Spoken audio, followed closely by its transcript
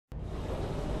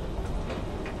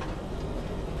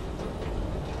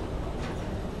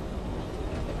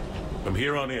From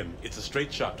here on in, it's a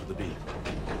straight shot to the beam.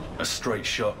 A straight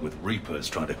shot with Reapers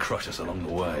trying to crush us along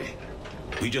the way.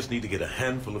 We just need to get a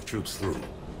handful of troops through.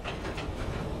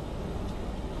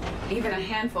 Even a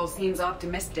handful seems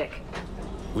optimistic.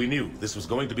 We knew this was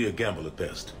going to be a gamble at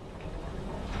best.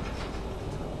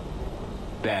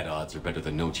 Bad odds are better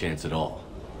than no chance at all.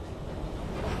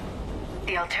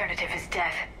 The alternative is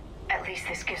death. At least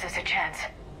this gives us a chance.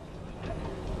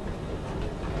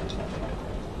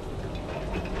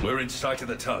 We're in sight of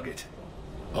the target.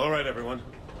 All right, everyone.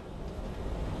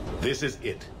 This is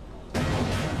it.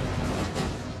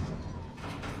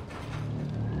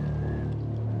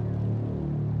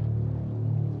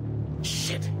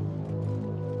 Shit!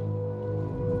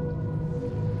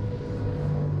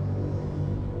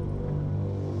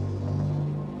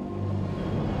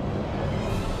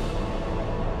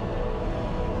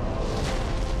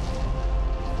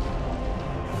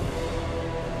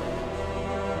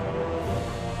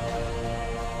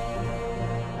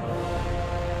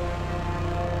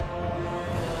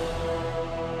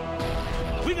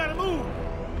 We gotta move!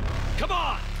 Come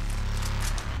on!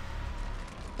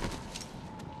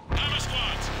 Hammer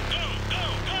squads, go, go,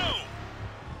 go!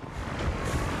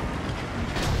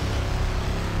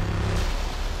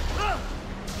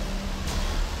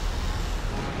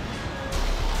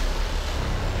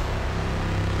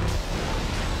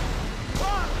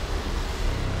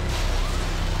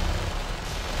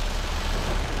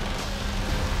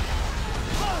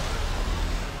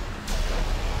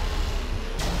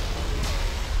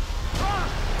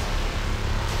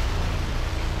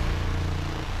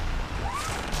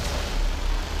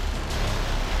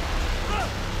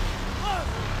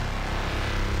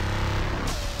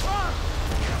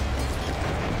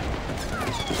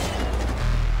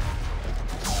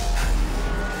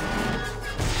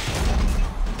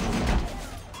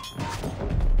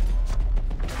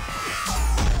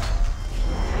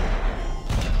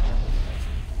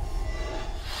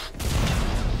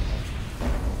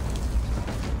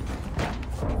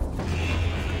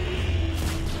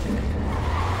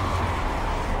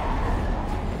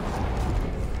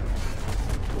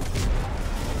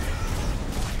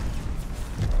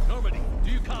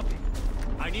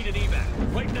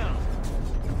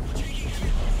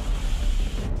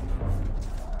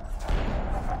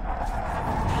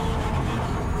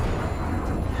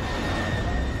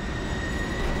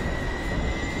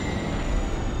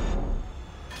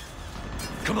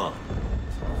 Come on.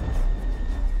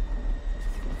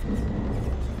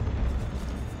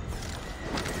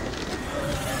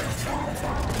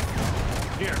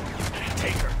 Here,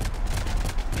 take her.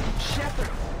 Shepard!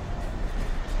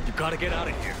 You gotta get out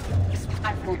of here. This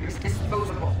platform is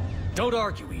disposable. Don't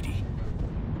argue, Edie.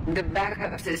 The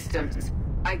backup systems.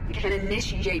 I can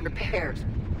initiate repairs.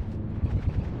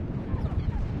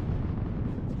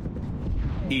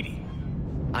 Edie,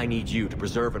 I need you to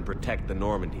preserve and protect the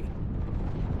Normandy.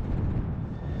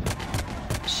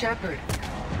 Shepard.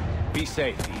 Be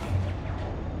safe, Edie.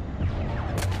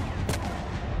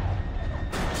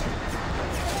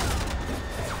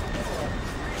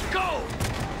 Go!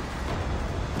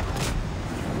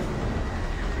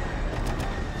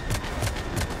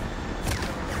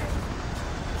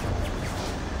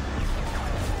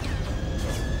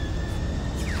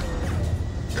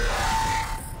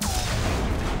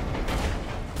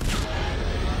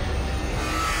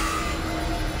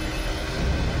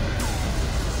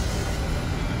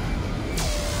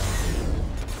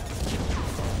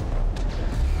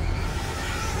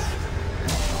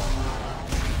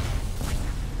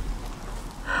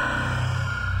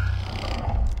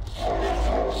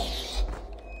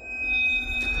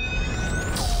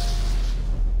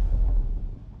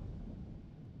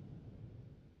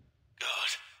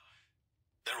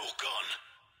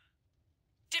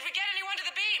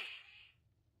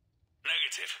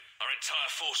 Our entire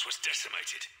force was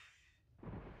decimated.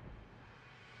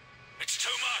 It's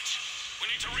too much! We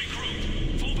need to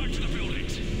regroup! Fall back to the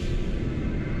buildings!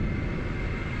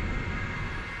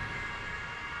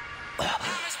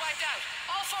 Bomb is wiped out!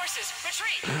 All forces,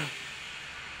 retreat!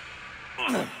 Pull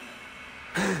back!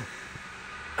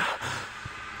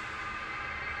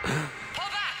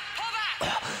 Pull back!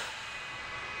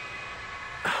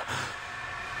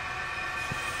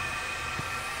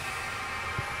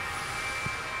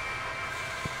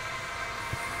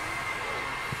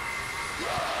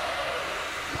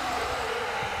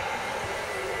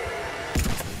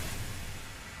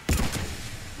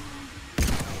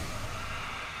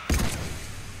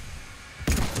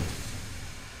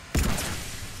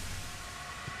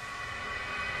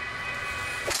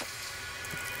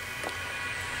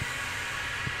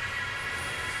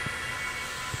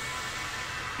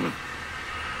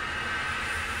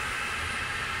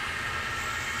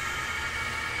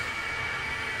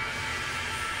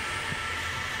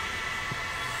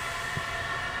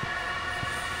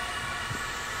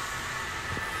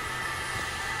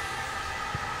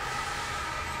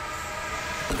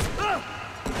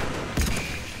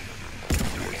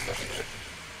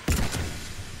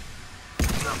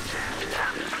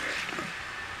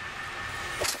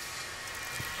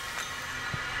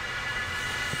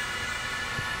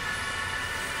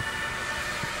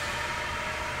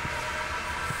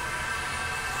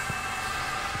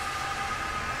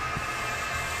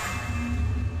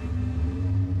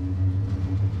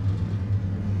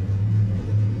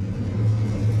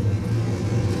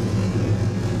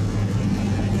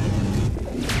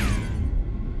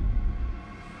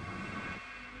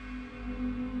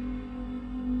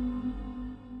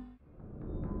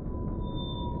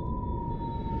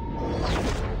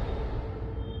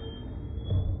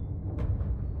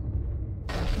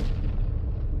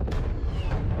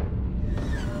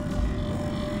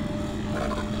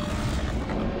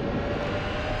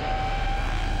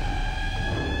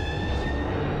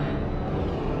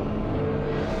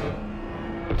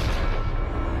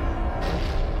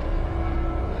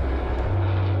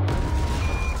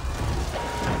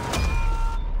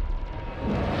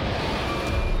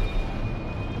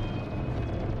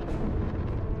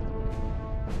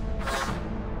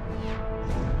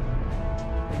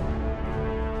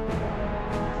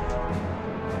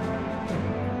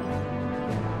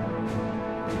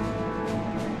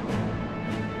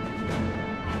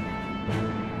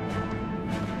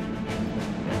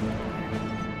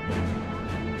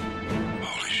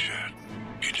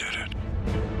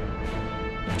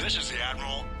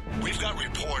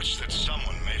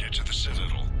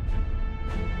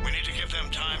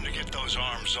 get those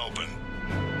arms open.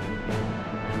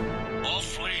 All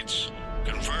fleets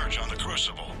converge on the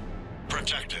Crucible.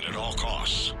 Protect it at all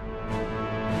costs.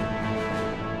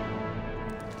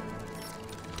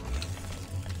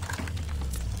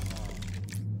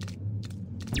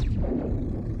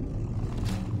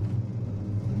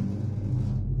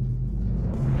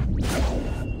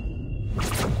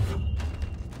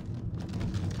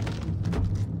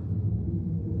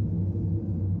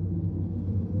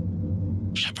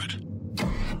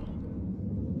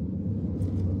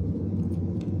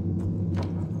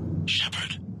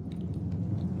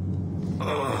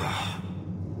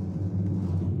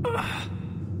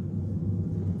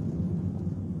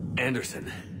 Anderson.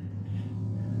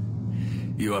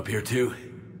 You up here too?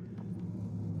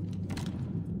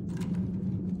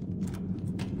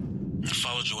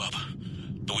 Followed you up,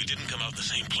 but we didn't come out the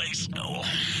same place. No.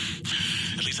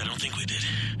 At least I don't think we did.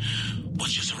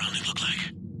 What's your surrounding look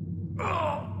like?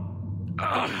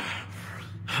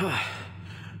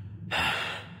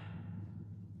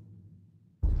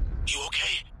 You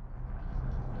okay?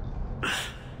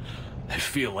 I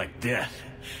feel like death.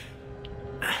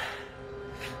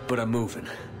 But I'm moving.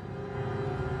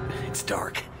 It's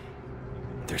dark.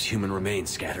 There's human remains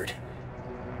scattered.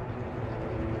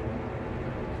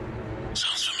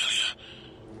 Sounds familiar.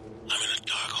 I'm in a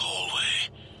dark hallway.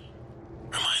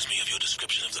 Reminds me of your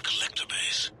description of the collector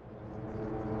base.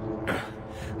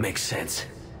 Makes sense.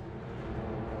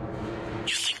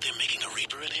 You think they're making a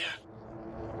Reaper in here?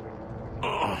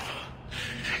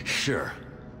 Sure.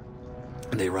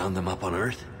 They round them up on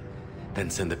Earth, then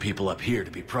send the people up here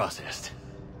to be processed.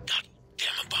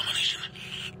 Goddamn abomination.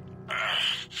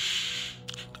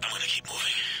 I'm gonna keep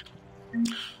moving.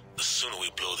 The sooner we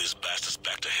blow these bastards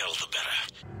back to hell, the better.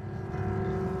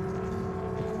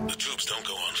 The troops don't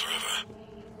go on forever.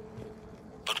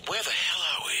 But where the hell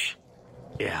are we?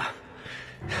 Yeah.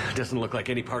 Doesn't look like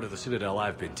any part of the Citadel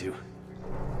I've been to.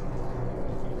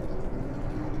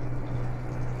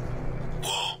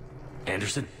 Whoa.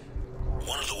 Anderson?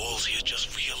 One of the walls here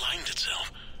just realigned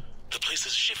itself. The place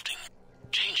is shifting,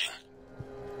 changing.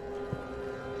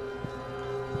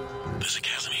 There's a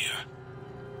chasm here,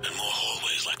 and more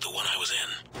hallways like the one I was in.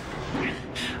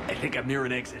 I think I'm near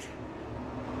an exit.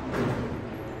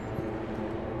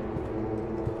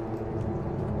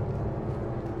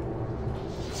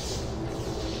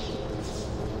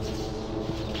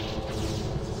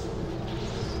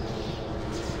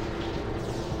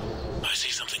 I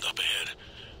see something up ahead.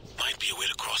 Might be a way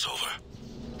to cross over.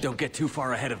 Don't get too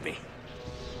far ahead of me.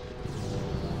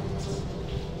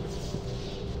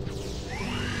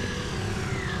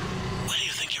 Where do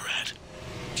you think you're at?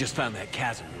 Just found that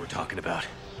chasm we were talking about.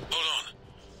 Hold on.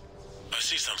 I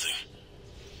see something.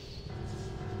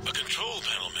 A control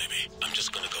panel, maybe. I'm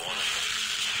just gonna go on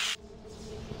ahead.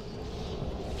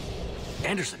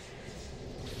 Anderson!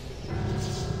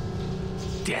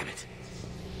 Damn it.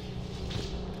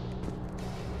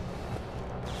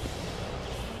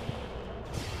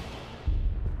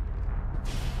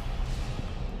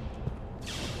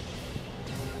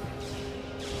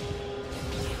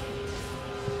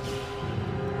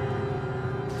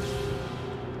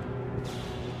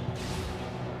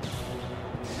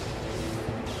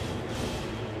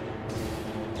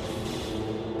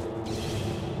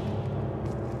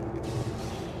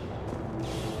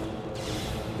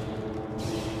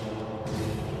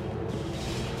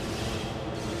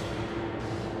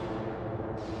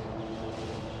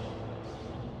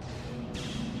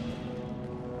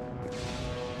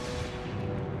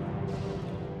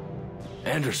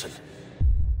 Anderson.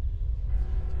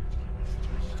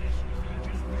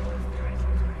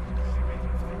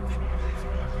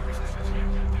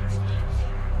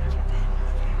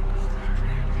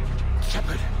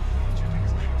 Shepard.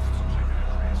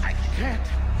 I can't.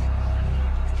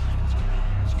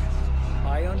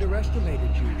 I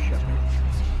underestimated you, Shepard.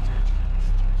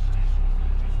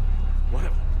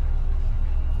 What?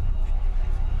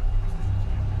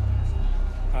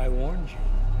 I warned you.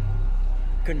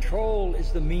 Control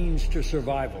is the means to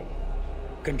survival.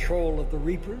 Control of the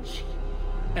Reapers,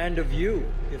 and of you,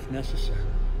 if necessary.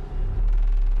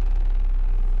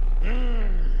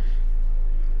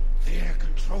 They're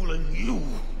controlling you.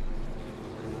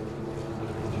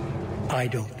 I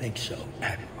don't think so,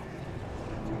 Admiral.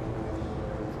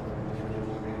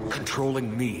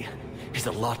 Controlling me is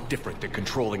a lot different than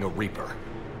controlling a Reaper.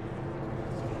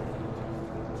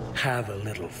 Have a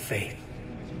little faith.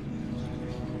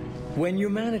 When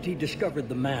humanity discovered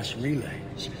the mass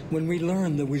relays, when we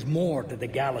learned there was more to the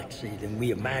galaxy than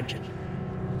we imagined,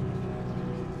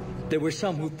 there were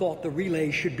some who thought the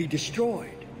relays should be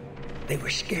destroyed. They were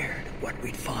scared of what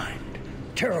we'd find,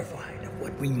 terrified of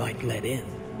what we might let in.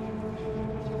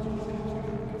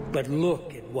 But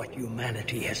look at what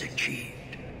humanity has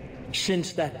achieved.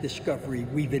 Since that discovery,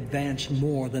 we've advanced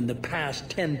more than the past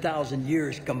 10,000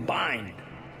 years combined.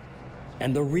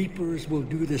 And the Reapers will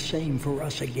do the same for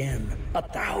us again,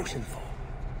 1,000-fold.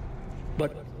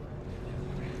 But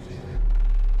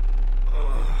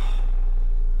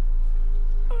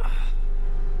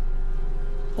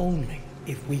only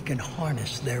if we can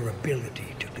harness their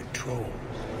ability to control.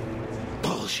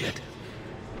 Bullshit.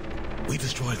 We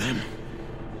destroy them,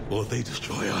 or they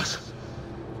destroy us.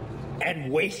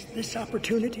 And waste this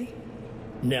opportunity?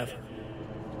 Never.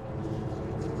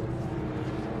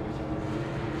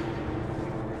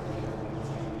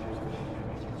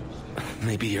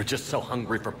 Maybe you're just so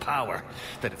hungry for power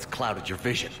that it's clouded your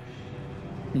vision.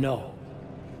 No.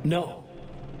 No.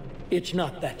 It's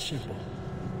not that simple.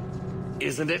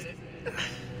 Isn't it?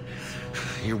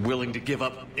 You're willing to give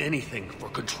up anything for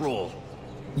control.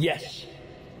 Yes.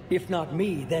 If not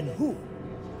me, then who?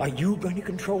 Are you going to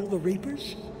control the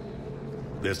Reapers?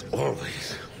 There's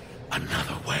always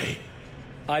another way.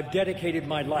 I've dedicated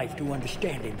my life to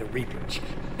understanding the Reapers,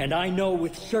 and I know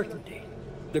with certainty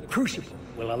the Crucible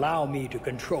will allow me to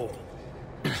control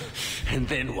them. And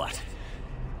then what?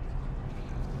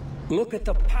 Look at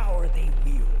the power they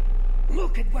wield.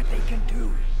 Look at what they can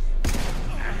do.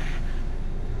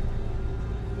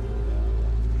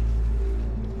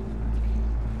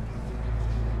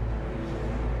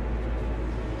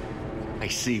 I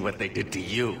see what they did to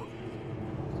you.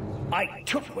 I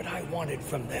took what I wanted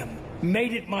from them,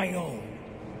 made it my own.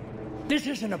 This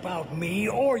isn't about me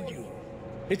or you.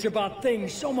 It's about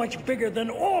things so much bigger than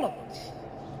all of us.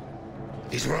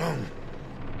 He's wrong.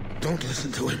 Don't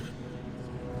listen to him.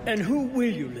 And who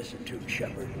will you listen to,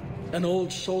 Shepard? An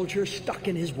old soldier stuck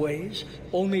in his ways,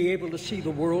 only able to see the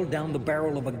world down the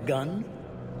barrel of a gun?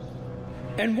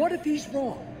 And what if he's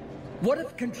wrong? What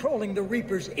if controlling the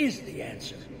Reapers is the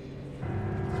answer?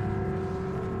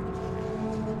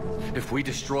 If we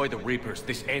destroy the Reapers,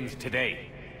 this ends today.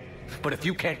 But if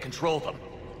you can't control them...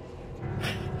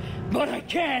 But I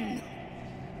can!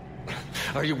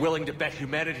 Are you willing to bet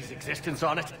humanity's existence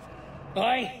on it?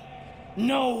 I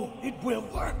know it will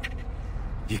work.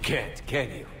 You can't, can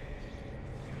you?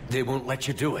 They won't let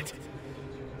you do it.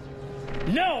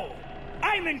 No!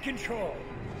 I'm in control!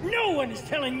 No one is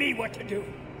telling me what to do!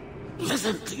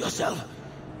 Listen to yourself.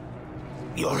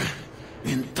 You're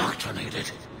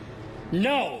indoctrinated.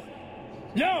 No!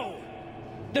 No!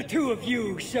 The two of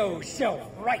you so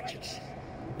self-righteous.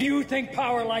 Do you think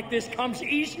power like this comes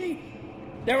easy?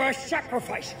 There are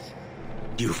sacrifices.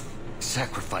 You've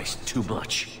sacrificed too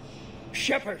much.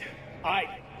 Shepard, I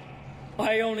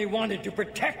only wanted to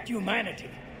protect humanity.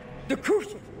 The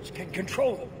Crucibles can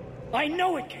control them. I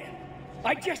know it can.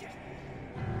 I just...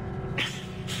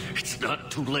 It's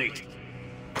not too late.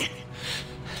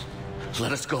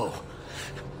 Let us go.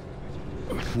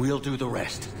 We'll do the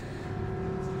rest.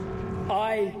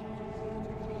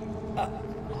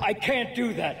 I can't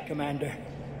do that, Commander.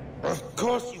 Of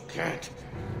course you can't.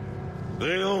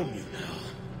 They own you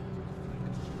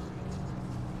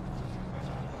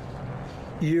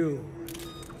now.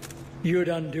 You'd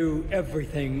undo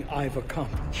everything I've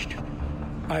accomplished.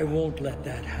 I won't let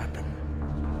that happen.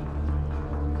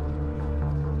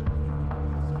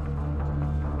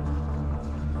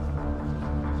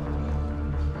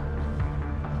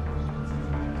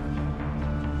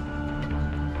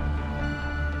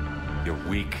 You're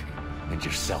weak, and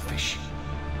you're selfish.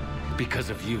 Because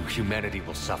of you, humanity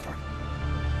will suffer.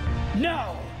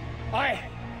 No!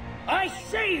 I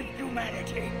saved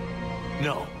humanity!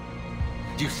 No.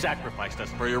 You sacrificed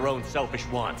us for your own selfish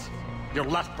wants. Your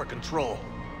lust for control.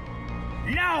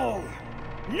 No!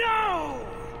 No!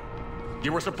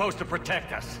 You were supposed to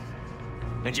protect us.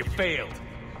 And you failed.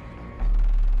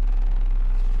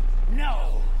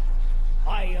 No!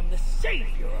 I am the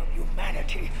savior of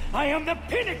humanity. I am the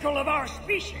pinnacle of our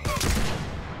species.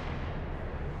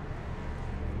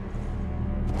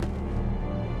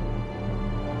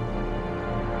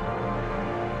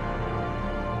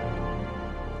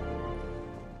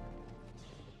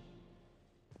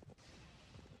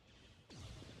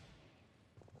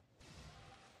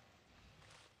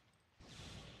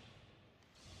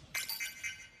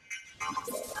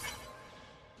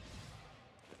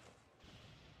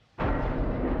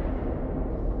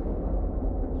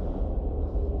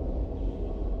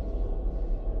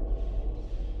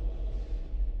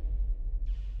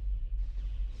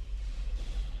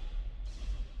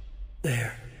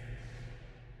 There.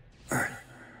 Earth.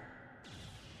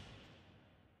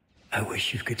 I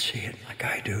wish you could see it like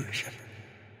I do, Shepard.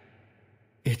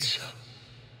 It's so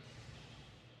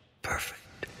perfect.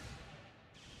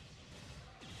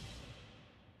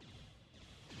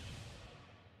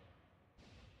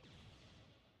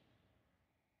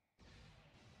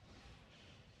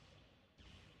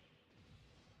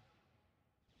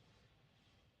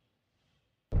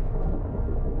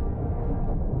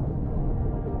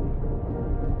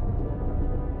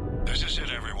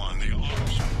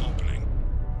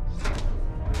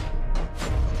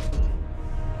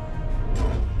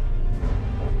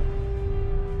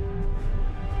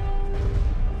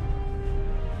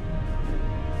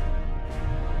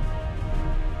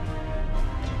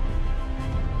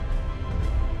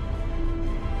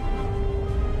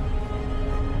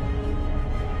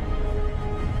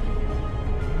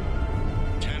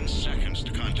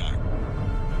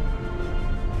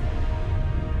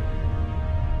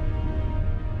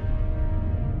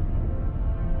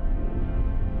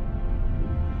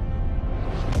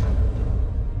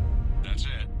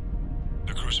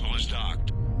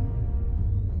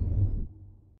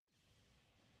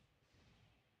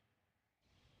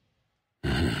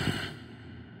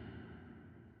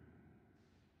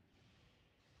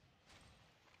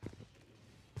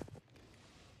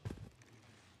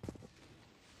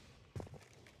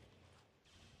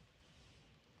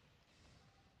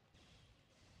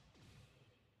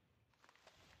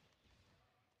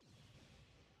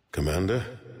 Commander?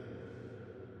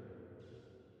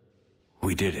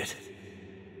 We did it.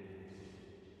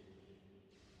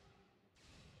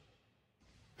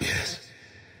 Yes,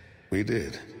 we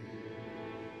did.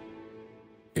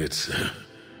 It's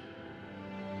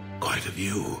quite a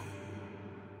view.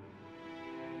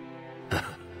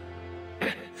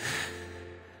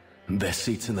 Best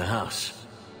seats in the house.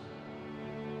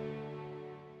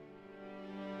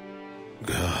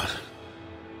 God.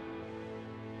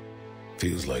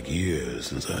 Feels like years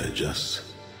since I just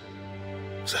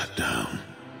sat down.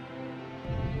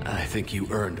 I think you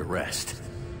earned a rest.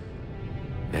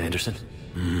 Anderson?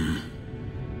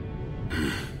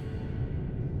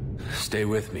 Stay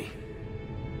with me.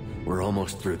 We're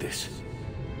almost through this.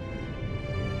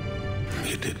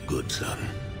 You did good, son.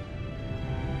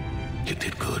 You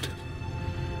did good.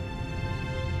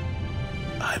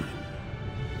 I'm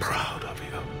proud of you.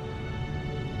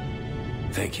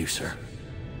 Thank you, sir.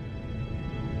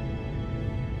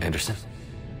 Anderson?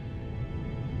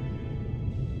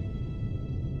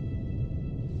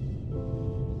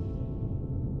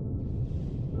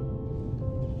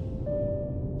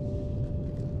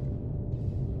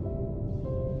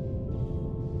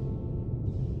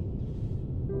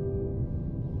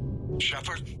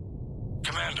 Shepard?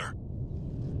 Commander?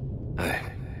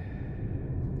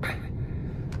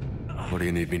 What do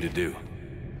you need me to do?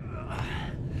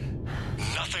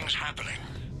 Nothing's happening.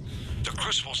 The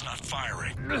crucible's not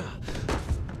firing.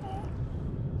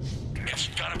 It's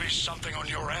gotta be something on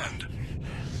your end.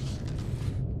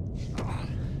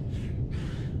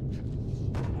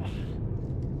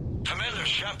 Commander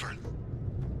Shepard!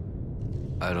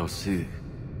 I don't see...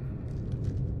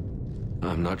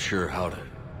 I'm not sure how to...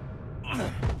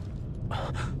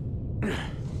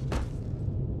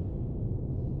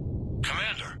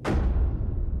 Commander!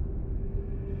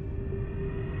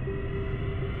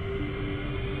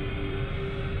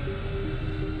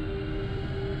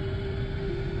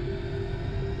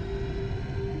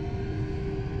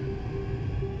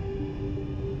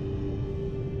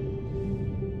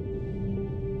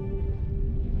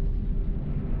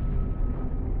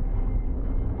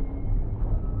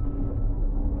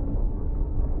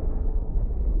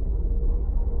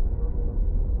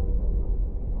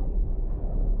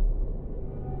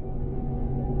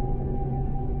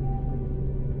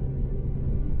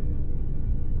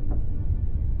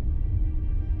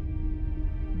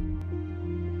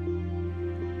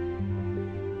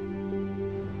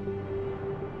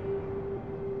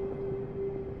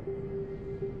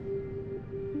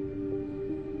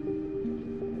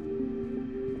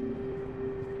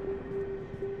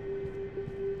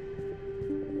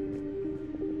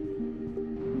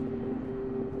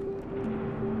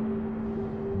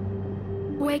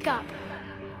 Wake up.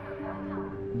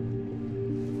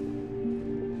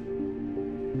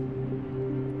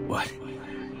 What?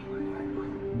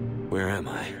 Where am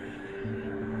I?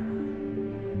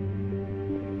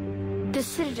 The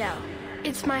Citadel.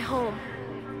 It's my home.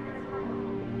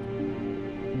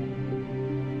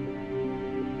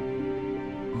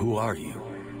 Who are you?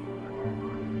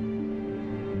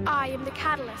 I am the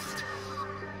Catalyst.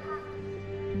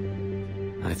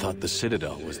 I thought the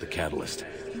Citadel was the catalyst.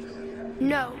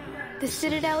 No, the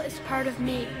Citadel is part of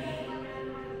me.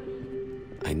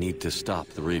 I need to stop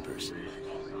the Reapers.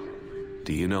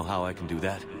 Do you know how I can do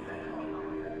that?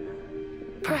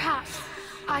 Perhaps.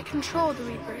 I control the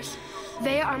Reapers.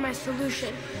 They are my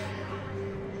solution.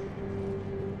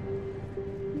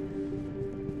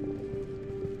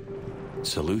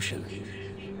 Solution?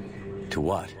 To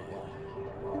what?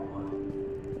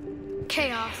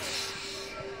 Chaos.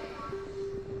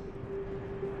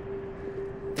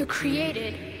 The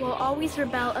created will always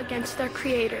rebel against their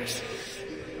creators.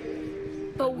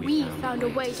 But we found a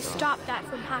way to stop that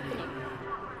from happening.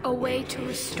 A way to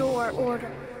restore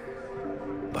order.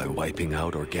 By wiping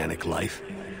out organic life?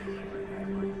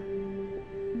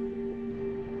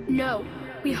 No,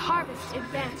 we harvest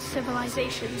advanced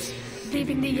civilizations,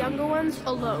 leaving the younger ones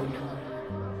alone.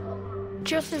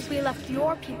 Just as we left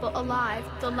your people alive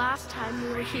the last time we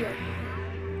were here.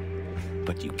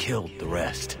 But you killed the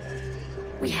rest.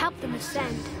 We helped them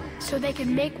ascend, so they could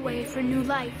make way for new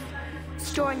life,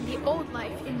 storing the old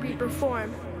life in Reaper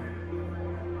form.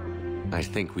 I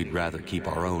think we'd rather keep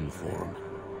our own form.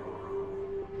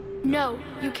 No,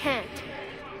 you can't.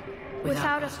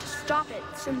 Without us to stop it,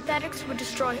 synthetics would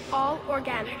destroy all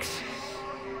organics.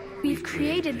 We've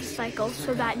created the cycle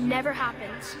so that never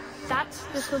happens. That's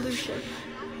the solution.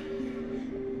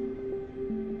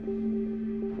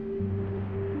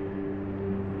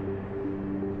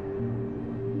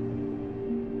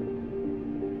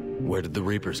 Where did the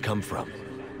Reapers come from?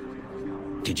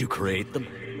 Did you create them?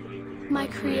 My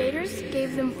creators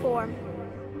gave them form.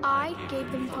 I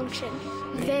gave them function.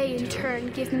 They, in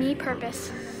turn, give me purpose.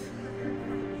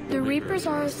 The Reapers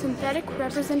are a synthetic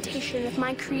representation of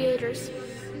my creators.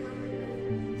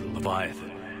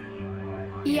 Leviathan.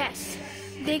 Yes,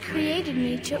 they created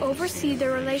me to oversee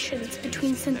the relations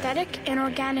between synthetic and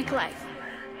organic life,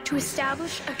 to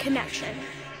establish a connection.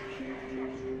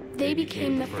 They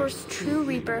became the first true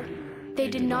Reaper. They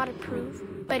did not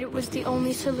approve, but it was the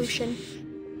only solution.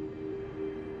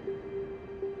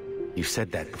 You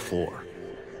said that before.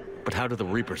 But how do the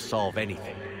Reapers solve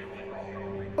anything?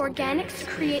 Organics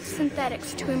create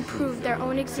synthetics to improve their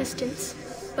own existence,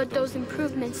 but those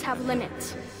improvements have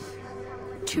limits.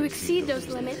 To exceed those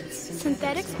limits,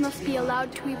 synthetics must be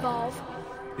allowed to evolve.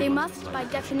 They must, by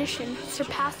definition,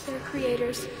 surpass their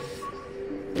creators.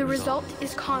 The result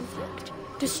is conflict,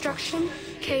 destruction,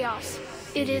 chaos.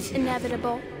 It is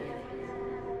inevitable.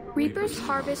 Reapers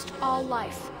harvest all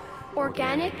life,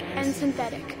 organic and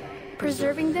synthetic,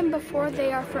 preserving them before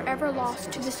they are forever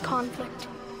lost to this conflict.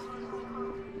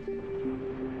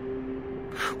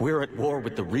 We're at war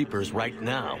with the Reapers right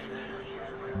now.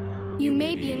 You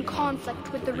may be in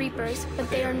conflict with the Reapers, but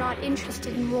they are not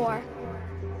interested in war.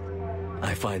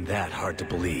 I find that hard to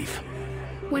believe.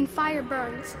 When fire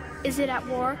burns, is it at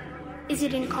war? Is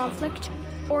it in conflict?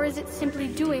 Or is it simply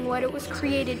doing what it was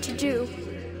created to do?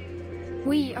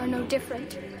 We are no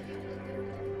different.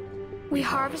 We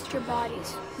harvest your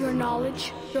bodies, your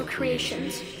knowledge, your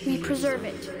creations. We preserve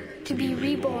it, to be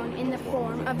reborn in the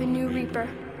form of a new Reaper.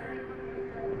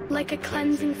 Like a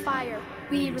cleansing fire,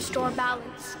 we restore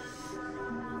balance.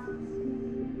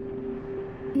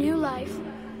 New life,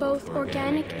 both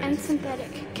organic and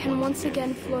synthetic, can once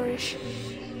again flourish.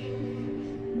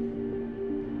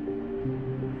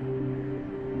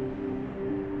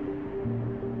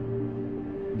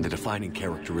 The defining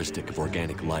characteristic of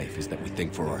organic life is that we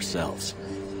think for ourselves.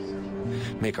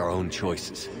 Make our own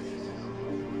choices.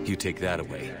 You take that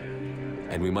away,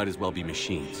 and we might as well be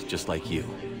machines, just like you.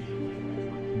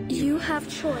 You have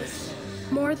choice,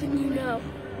 more than you know.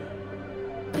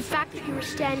 The fact that you are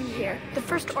standing here, the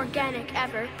first organic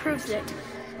ever, proves it.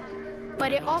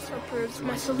 But it also proves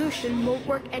my solution won't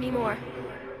work anymore.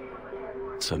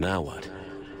 So now what?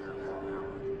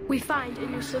 We find a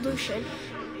new solution.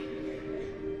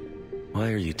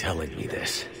 Why are you telling me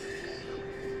this?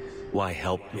 Why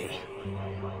help me?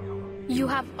 You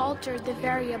have altered the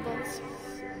variables.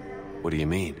 What do you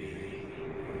mean?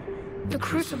 The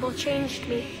Crucible changed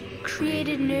me,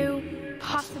 created new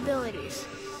possibilities,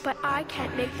 but I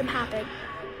can't make them happen.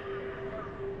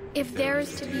 If there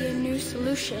is to be a new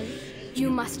solution, you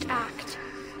must act.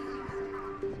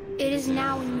 It is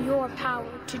now in your power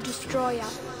to destroy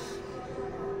us.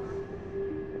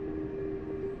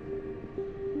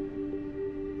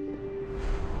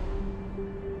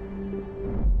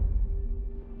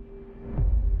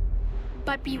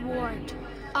 But be warned,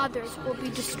 others will be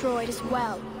destroyed as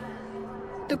well.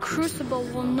 The Crucible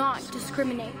will not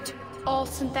discriminate. All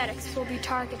synthetics will be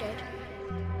targeted.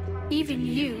 Even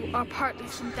you are partly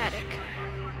synthetic.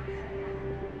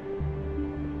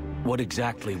 What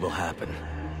exactly will happen?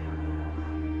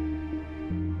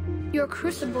 Your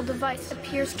Crucible device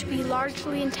appears to be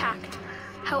largely intact.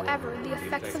 However, the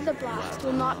effects of the blast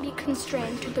will not be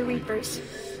constrained to the Reapers.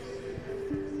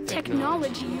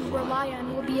 Technology you rely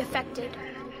on will be affected,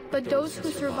 but those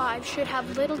who survive should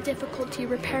have little difficulty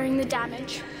repairing the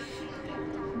damage.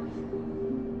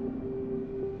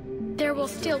 There will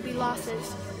still be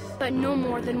losses, but no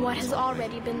more than what has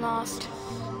already been lost.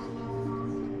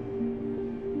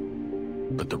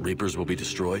 But the Reapers will be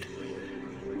destroyed?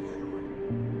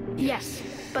 Yes,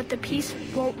 but the peace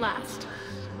won't last.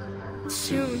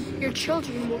 Soon, your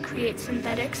children will create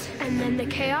synthetics, and then the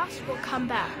chaos will come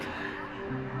back.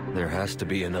 There has to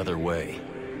be another way.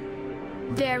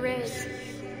 There is.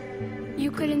 You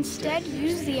could instead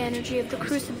use the energy of the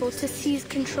Crucible to seize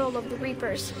control of the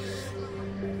Reapers.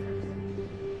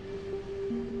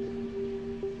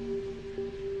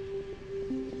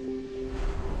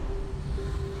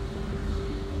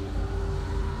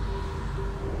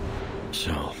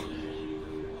 So,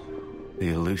 the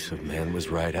elusive man was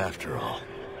right after all.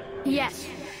 Yes,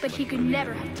 but he could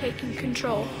never have taken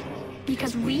control,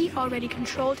 because we already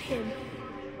controlled him.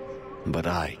 But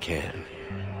I can.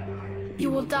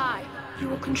 You will die. You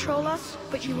will control us,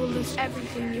 but you will lose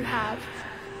everything you have.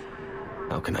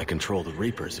 How can I control the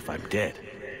Reapers if I'm dead?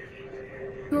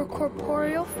 Your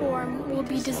corporeal form will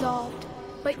be dissolved,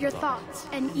 but your thoughts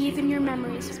and even your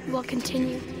memories will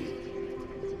continue.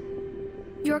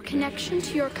 Your connection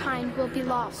to your kind will be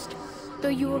lost, though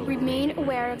you will remain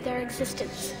aware of their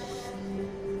existence.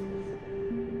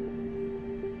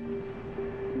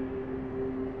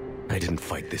 I didn't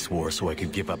fight this war so I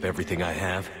could give up everything I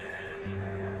have.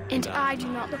 And I do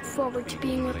not look forward to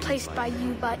being replaced by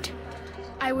you, but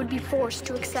I would be forced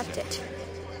to accept it.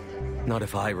 Not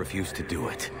if I refuse to do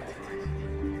it.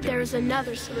 There is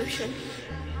another solution.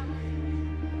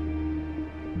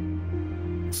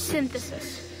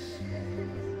 Synthesis.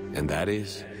 And that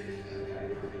is?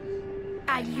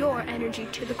 Add your energy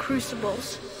to the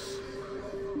crucibles.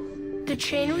 The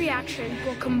chain reaction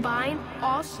will combine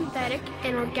all synthetic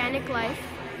and organic life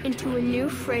into a new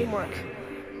framework,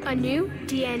 a new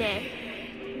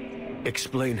DNA.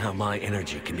 Explain how my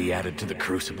energy can be added to the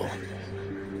crucible.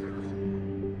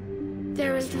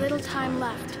 There is little time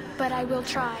left, but I will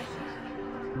try.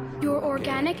 Your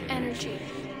organic energy,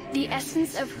 the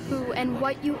essence of who and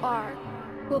what you are,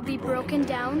 will be broken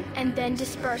down and then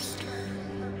dispersed.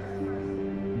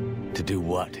 To do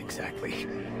what, exactly?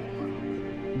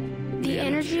 The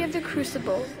energy of the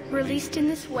crucible, released in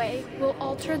this way, will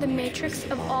alter the matrix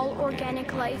of all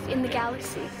organic life in the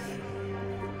galaxy.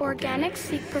 Organics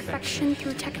seek perfection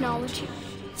through technology.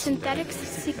 Synthetics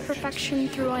seek perfection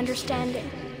through understanding.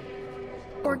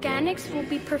 Organics will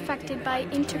be perfected by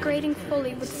integrating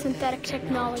fully with synthetic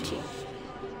technology.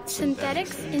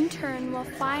 Synthetics, in turn, will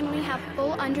finally have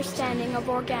full understanding of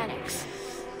organics.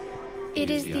 It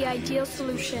is the ideal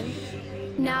solution.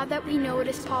 Now that we know it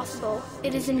is possible,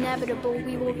 it is inevitable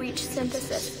we will reach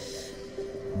synthesis.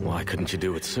 Why couldn't you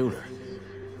do it sooner?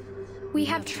 We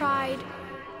have tried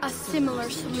a similar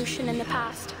solution in the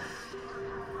past,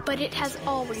 but it has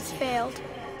always failed.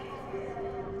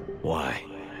 Why?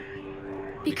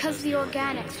 Because the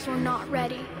organics were not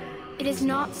ready. It is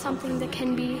not something that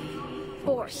can be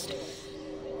forced.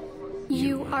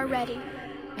 You are ready,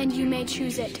 and you may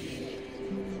choose it.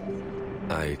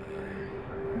 I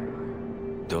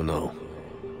don't know.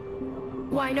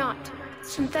 Why not?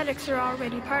 Synthetics are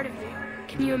already part of you.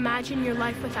 Can you imagine your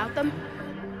life without them?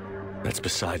 That's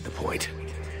beside the point.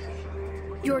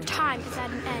 Your time is at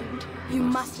an end. You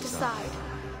must decide.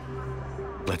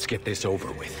 Let's get this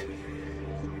over with.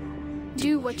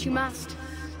 Do what you must.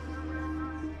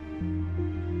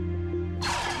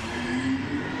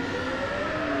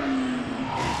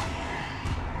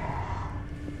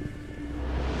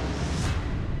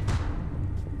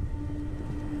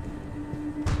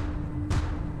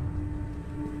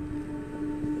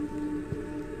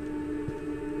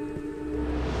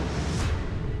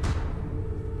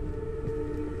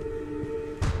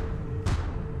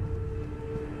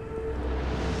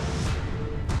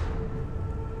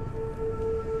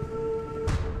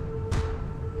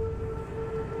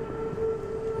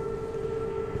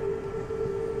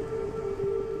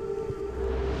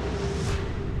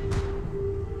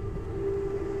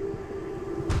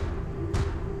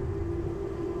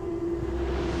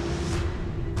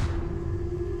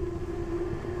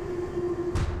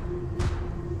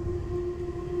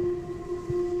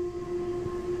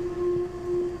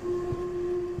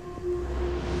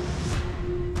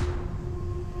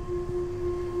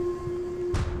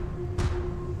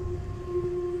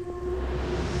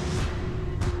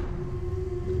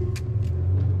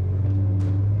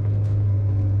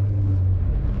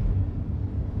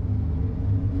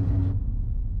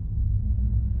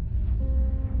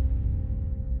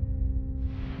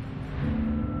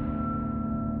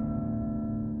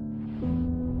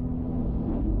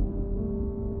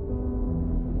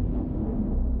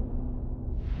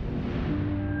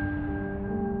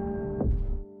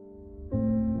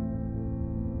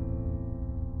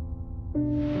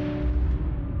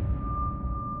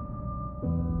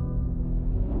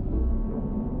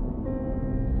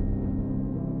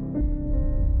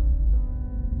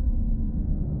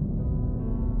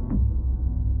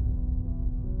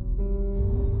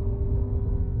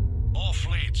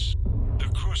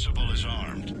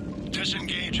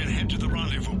 Disengage and head to the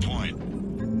rendezvous point.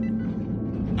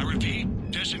 I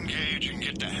repeat, disengage and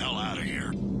get the hell out of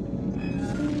here.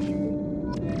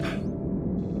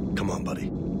 Come on, buddy.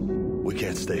 We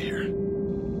can't stay here.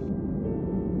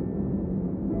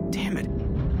 Damn it.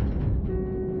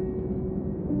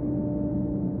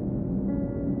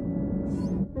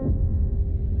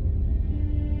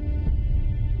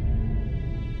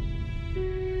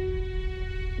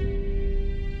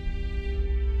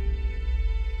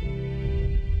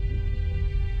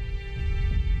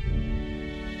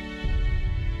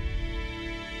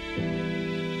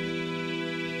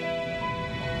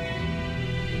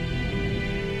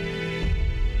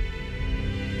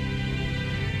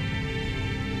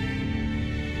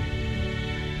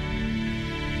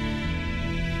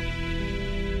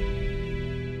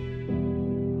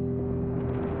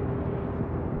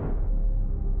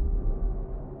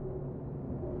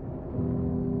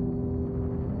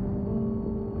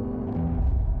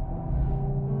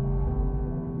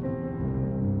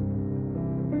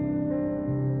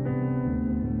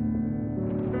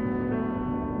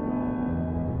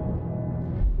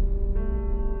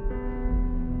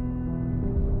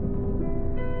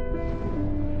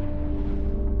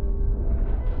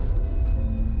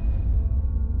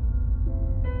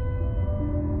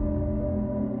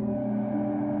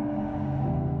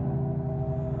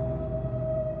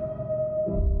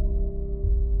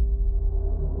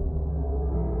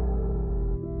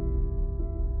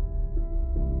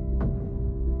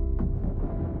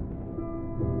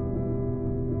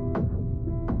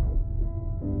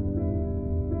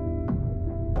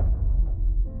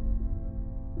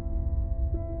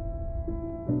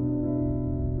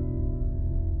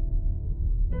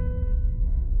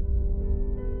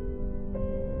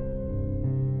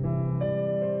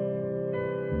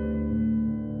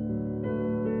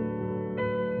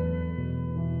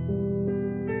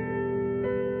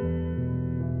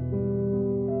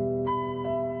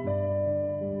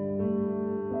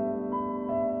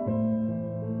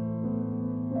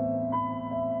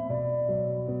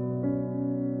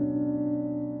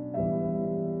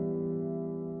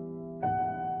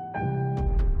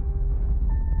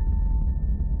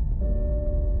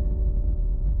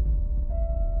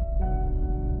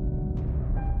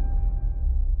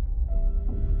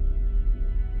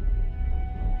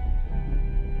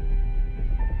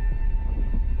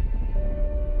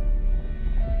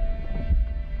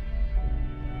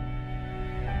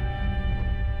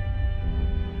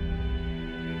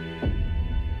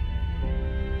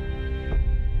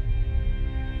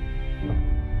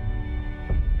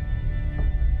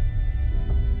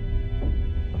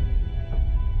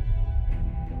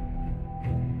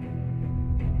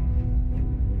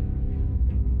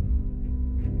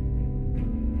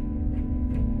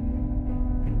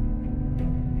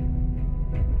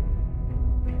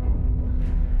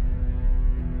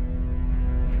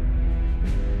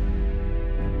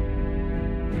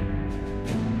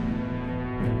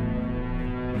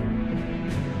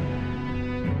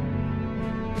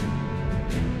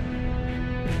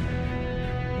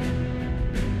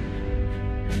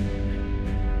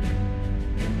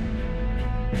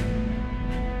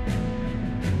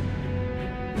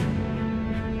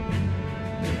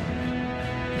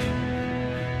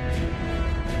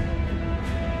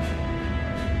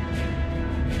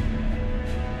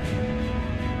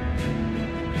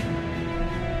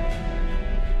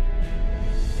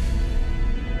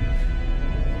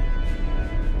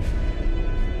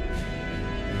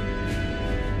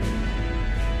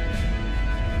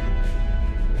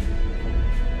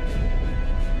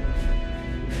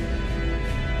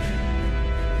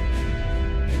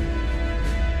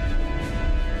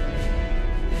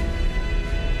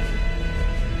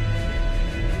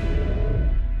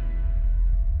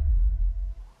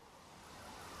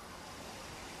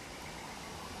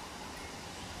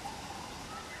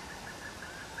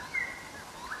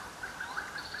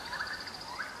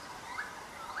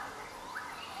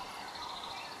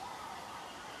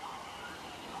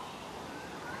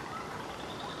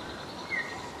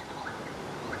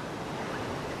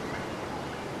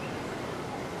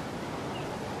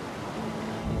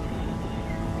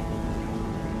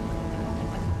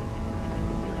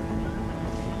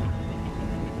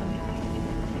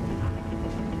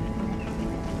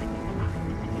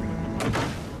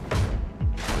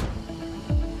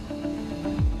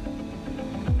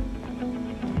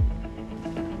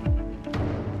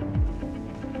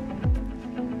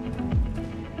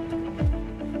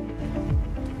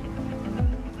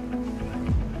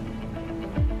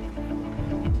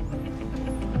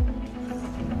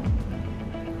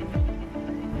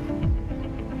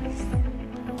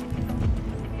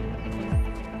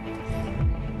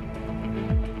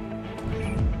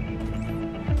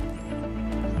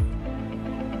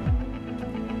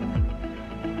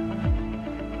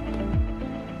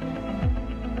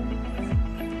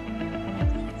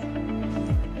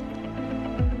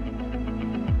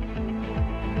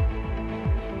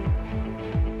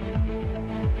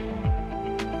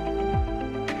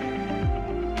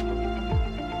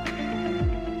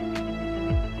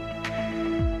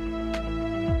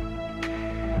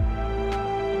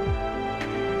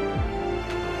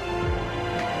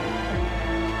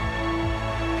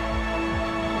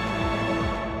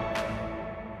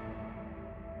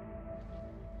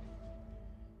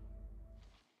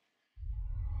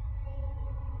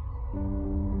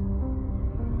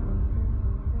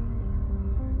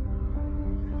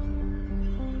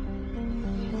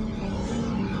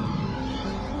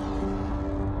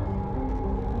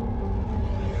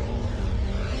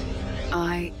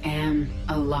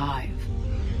 alive.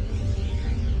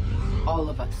 All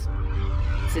of us,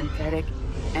 synthetic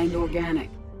and organic,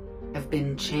 have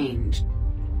been changed.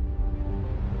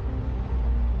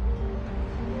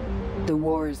 The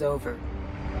war is over,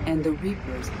 and the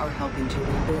Reapers are helping to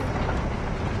rebuild.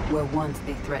 Where once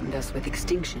they threatened us with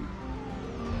extinction,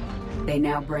 they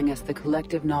now bring us the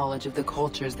collective knowledge of the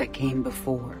cultures that came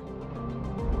before.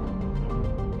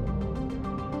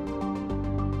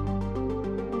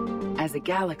 As a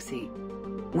galaxy,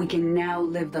 we can now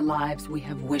live the lives we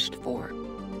have wished for.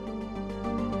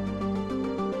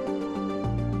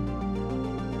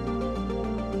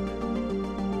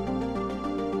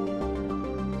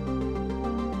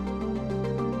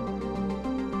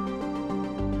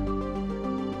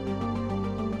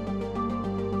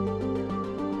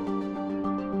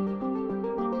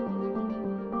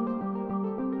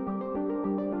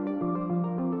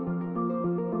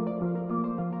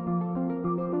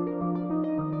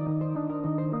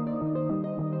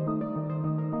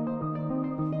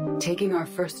 Taking our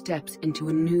first steps into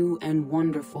a new and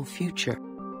wonderful future,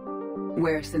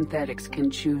 where synthetics can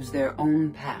choose their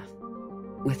own path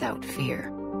without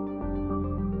fear.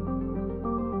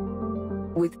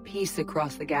 With peace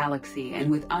across the galaxy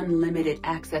and with unlimited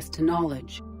access to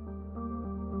knowledge,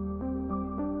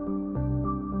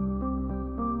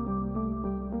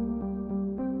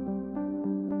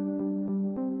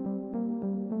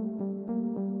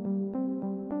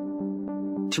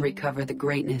 to recover the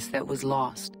greatness that was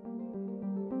lost.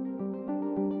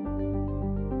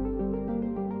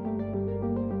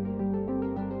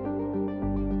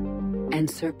 And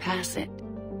surpass it.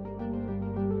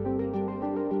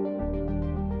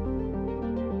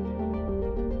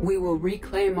 We will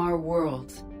reclaim our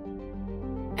worlds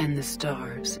and the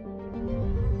stars.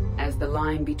 As the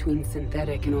line between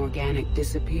synthetic and organic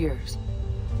disappears,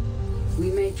 we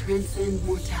may transcend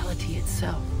mortality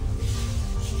itself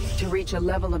to reach a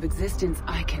level of existence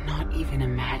I cannot even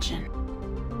imagine.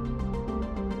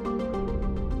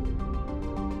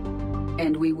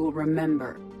 And we will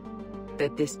remember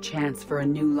that this chance for a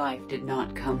new life did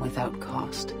not come without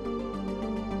cost.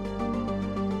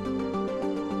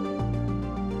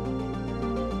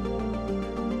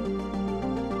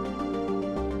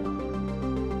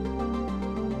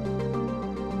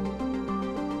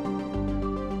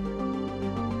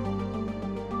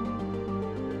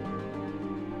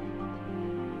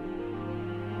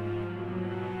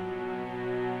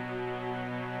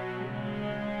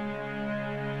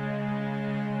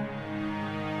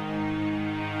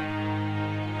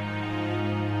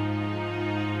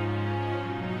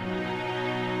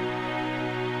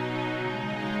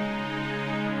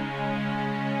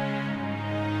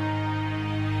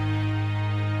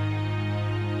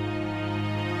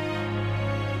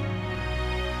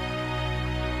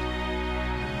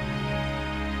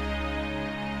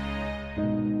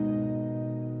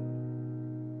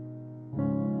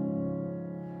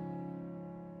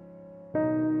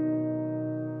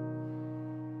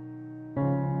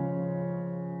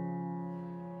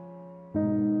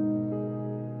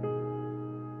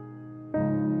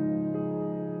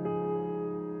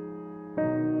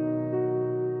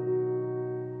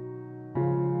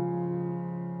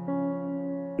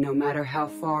 No matter how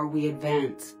far we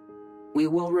advance, we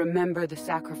will remember the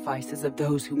sacrifices of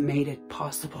those who made it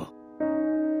possible.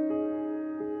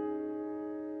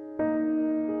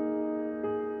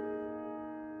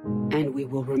 And we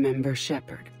will remember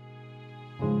Shepard.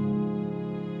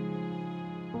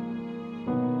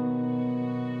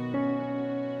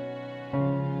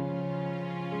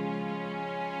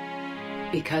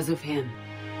 Because of him,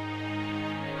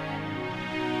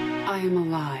 I am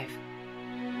alive.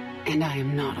 And I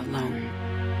am not alone.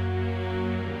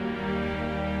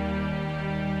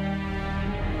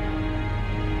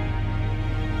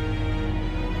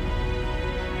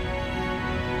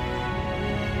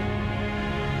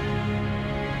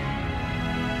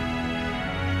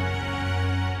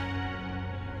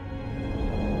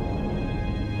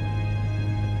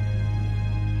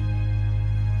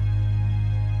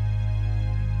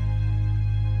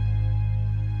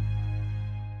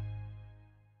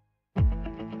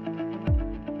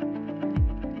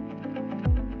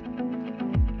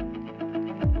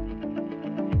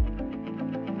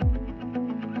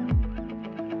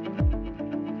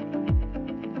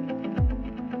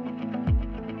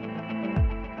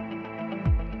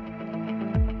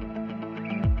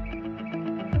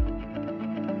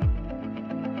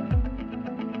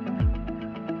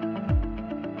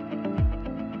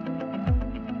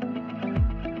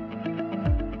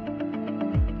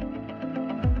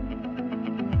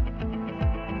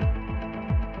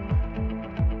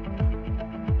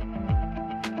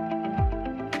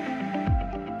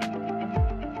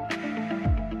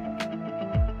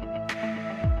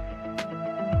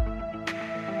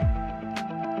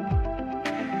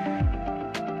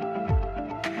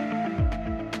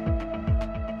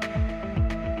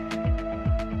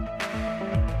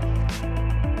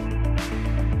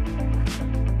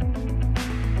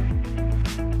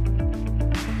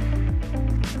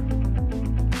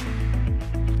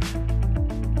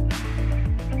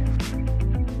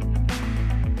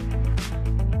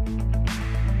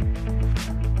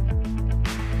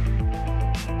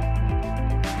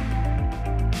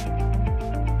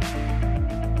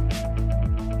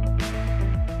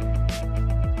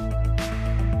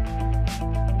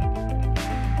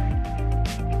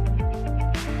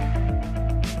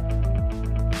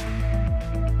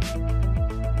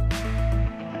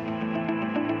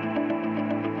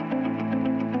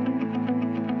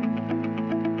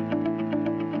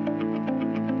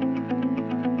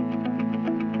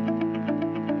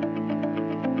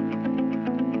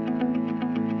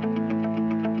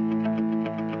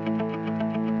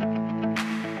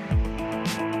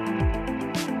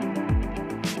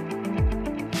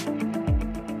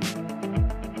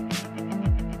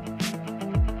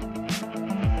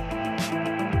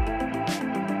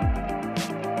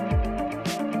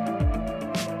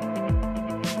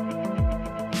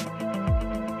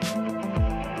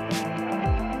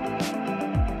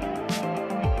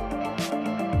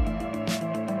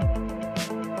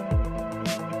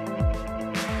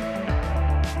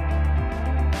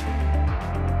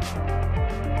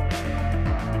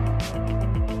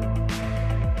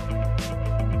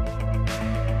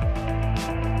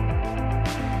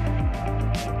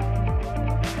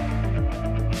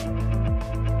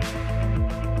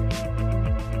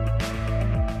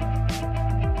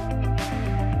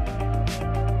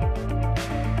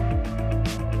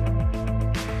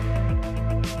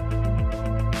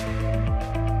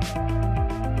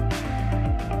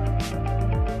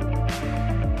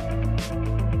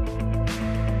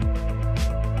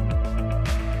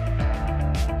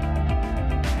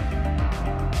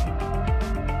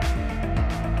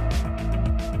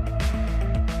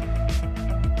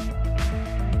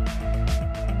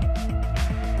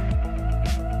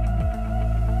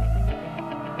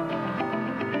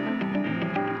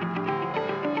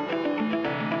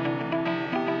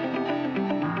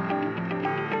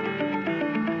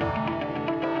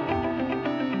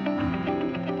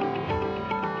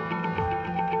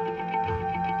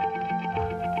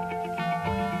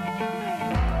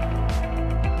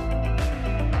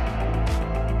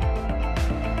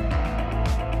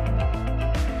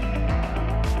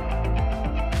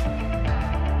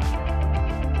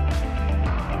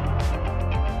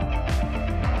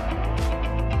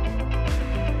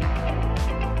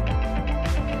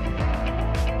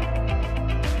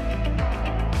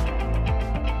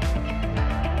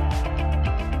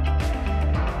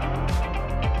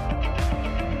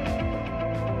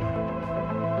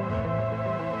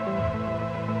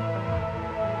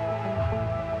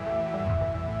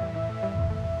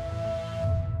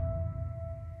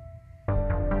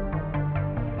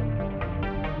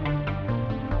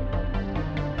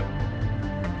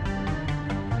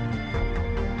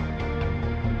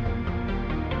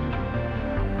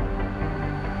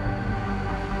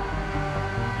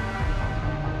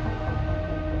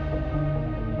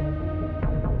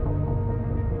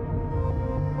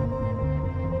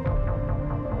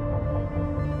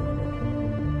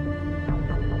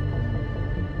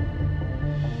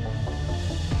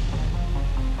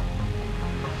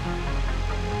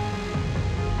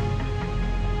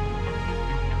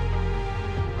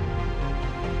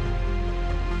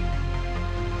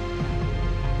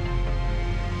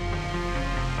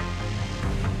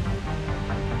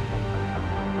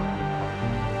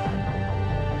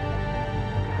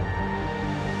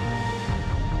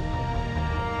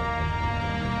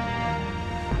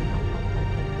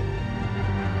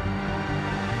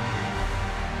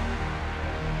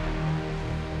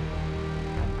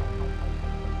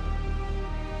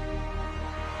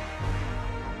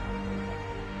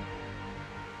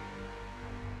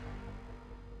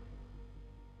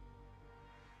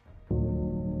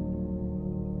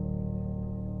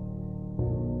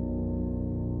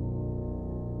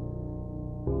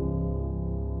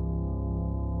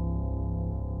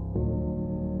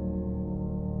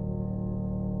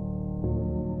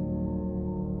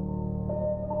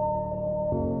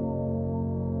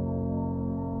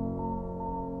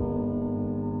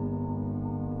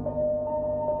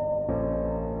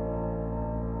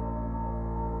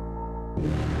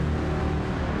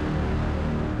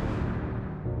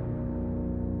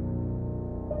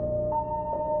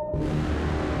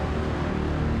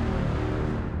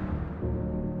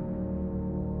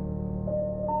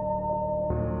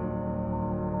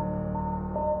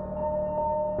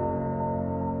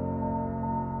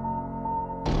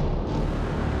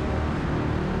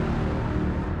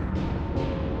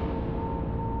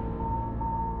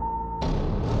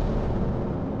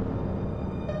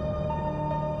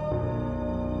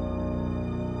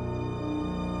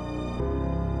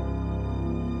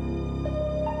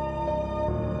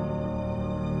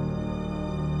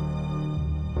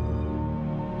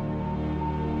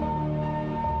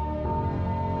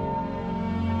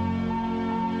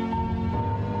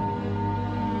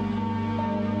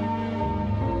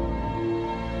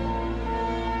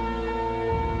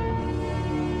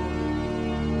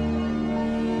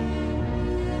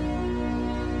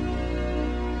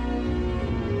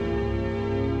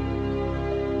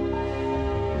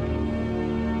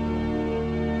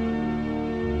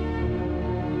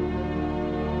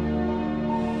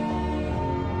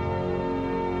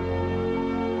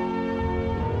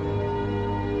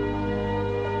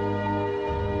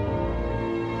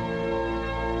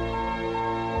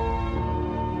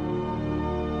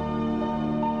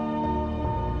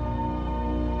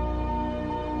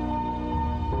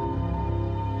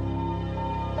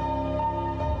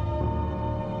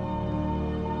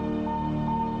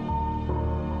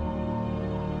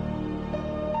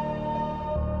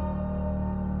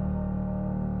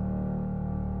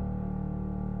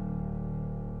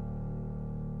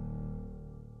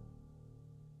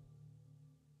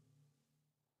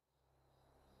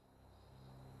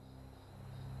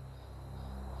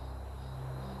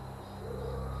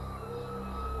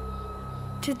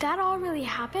 Did that all really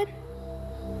happen?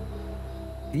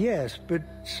 Yes, but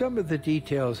some of the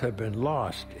details have been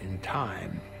lost in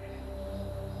time.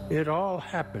 It all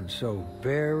happened so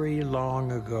very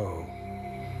long ago.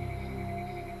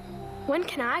 When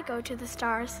can I go to the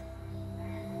stars?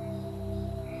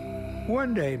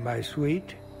 One day, my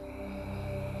sweet.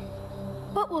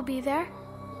 What will be there?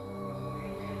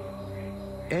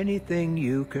 Anything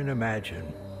you can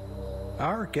imagine.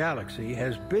 Our galaxy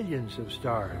has billions of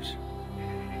stars.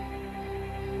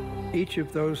 Each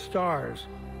of those stars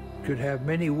could have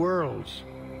many worlds.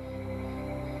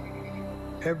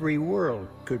 Every world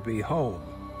could be home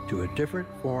to a different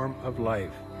form of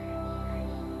life.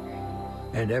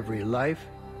 And every life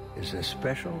is a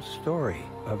special story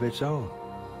of its own.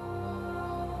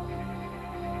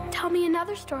 Tell me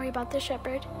another story about the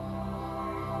shepherd.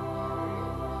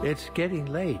 It's getting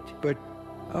late, but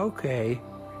okay.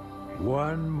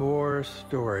 One more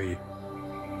story.